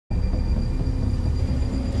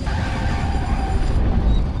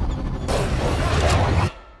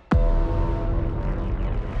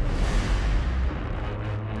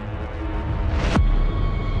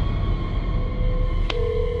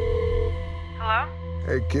Hello?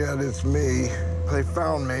 Hey, kid, it's me. They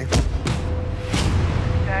found me.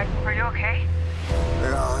 Dad, are you okay?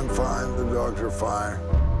 Yeah, I'm fine. The dogs are fine.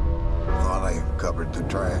 Thought I covered the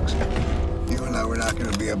tracks. You and I were not going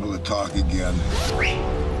to be able to talk again.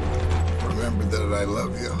 Remember that I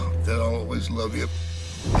love you. That I'll always love you.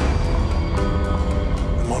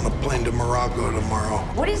 I'm on a plane to Morocco tomorrow.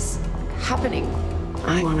 What is happening?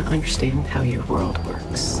 I want to understand how your world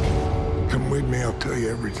works. Come with me, I'll tell you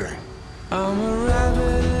everything. I'm a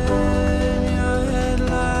rabbit in your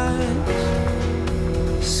headlights,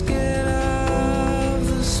 scared of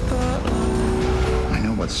the spotlight. I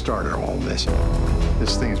know what started all this.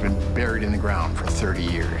 This thing's been buried in the ground for 30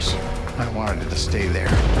 years. I wanted it to stay there.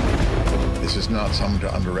 This is not something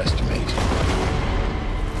to underestimate.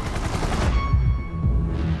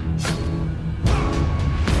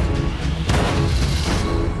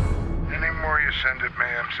 Any more you send it,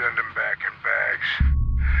 ma'am, send them back in bags.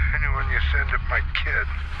 Anyone you send it, my kid,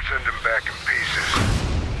 send them back in pieces.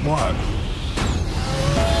 What?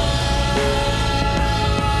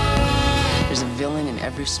 There's a villain in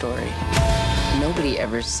every story. Nobody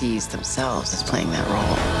ever sees themselves as playing that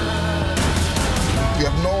role. You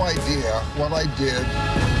have no idea what I did,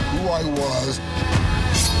 who I was.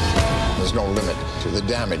 There's no limit to the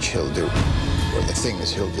damage he'll do or the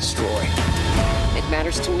things he'll destroy. It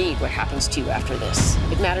matters to me what happens to you after this.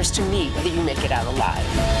 It matters to me whether you make it out alive.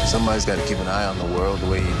 Somebody's got to keep an eye on the world the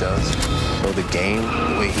way he does, or the game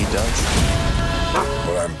the way he does.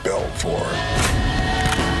 What I'm built for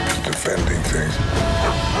is defending things.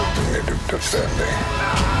 Native defending.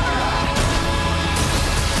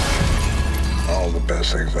 All the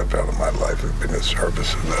best things I've done in my life have been in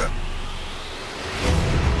service of that.